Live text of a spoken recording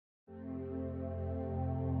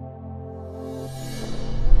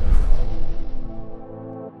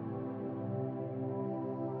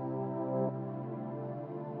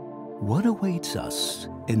What awaits us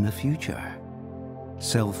in the future?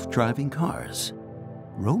 Self-driving cars?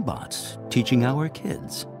 Robots teaching our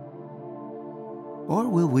kids? Or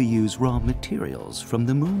will we use raw materials from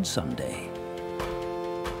the moon someday?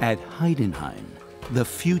 At HEIDENHAIN, the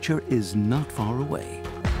future is not far away.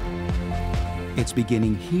 It's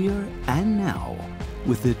beginning here and now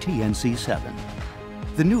with the TNC7,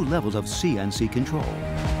 the new level of CNC control.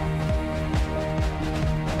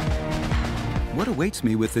 What awaits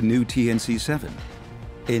me with the new TNC7?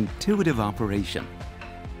 Intuitive operation.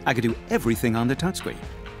 I can do everything on the touchscreen.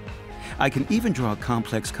 I can even draw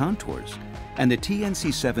complex contours, and the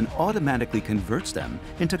TNC7 automatically converts them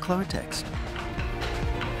into klartext.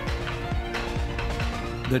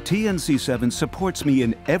 The TNC7 supports me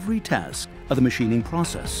in every task of the machining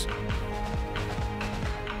process.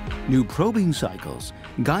 New probing cycles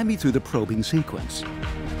guide me through the probing sequence.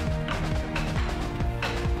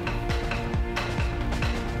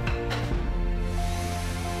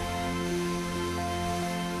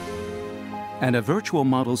 And a virtual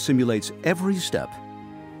model simulates every step,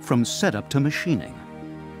 from setup to machining.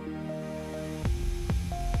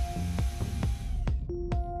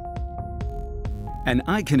 And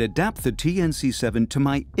I can adapt the TNC7 to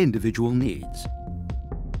my individual needs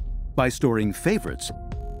by storing favorites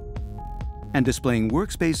and displaying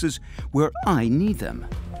workspaces where I need them,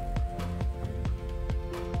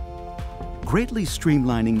 greatly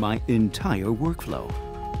streamlining my entire workflow.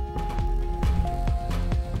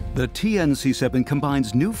 The TNC7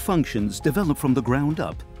 combines new functions developed from the ground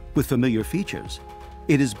up with familiar features.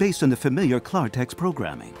 It is based on the familiar klartext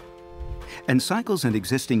programming, and cycles and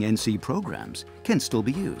existing NC programs can still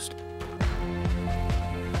be used.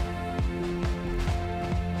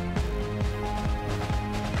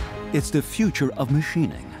 It's the future of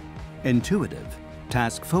machining, intuitive,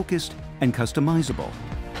 task-focused, and customizable.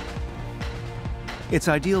 It's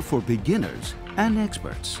ideal for beginners and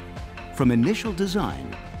experts, from initial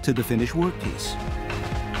design to the finished workpiece.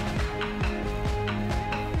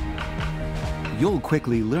 You'll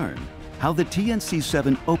quickly learn how the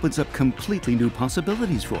TNC7 opens up completely new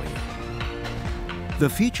possibilities for you. The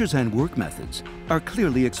features and work methods are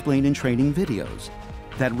clearly explained in training videos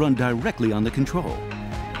that run directly on the control.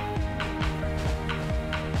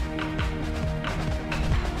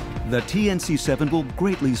 The TNC7 will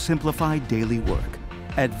greatly simplify daily work,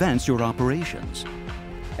 advance your operations,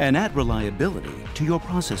 and add reliability to your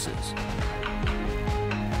processes.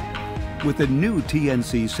 With the new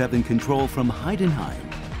TNC7 control from HEIDENHAIN,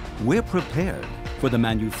 we're prepared for the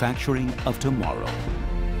manufacturing of tomorrow.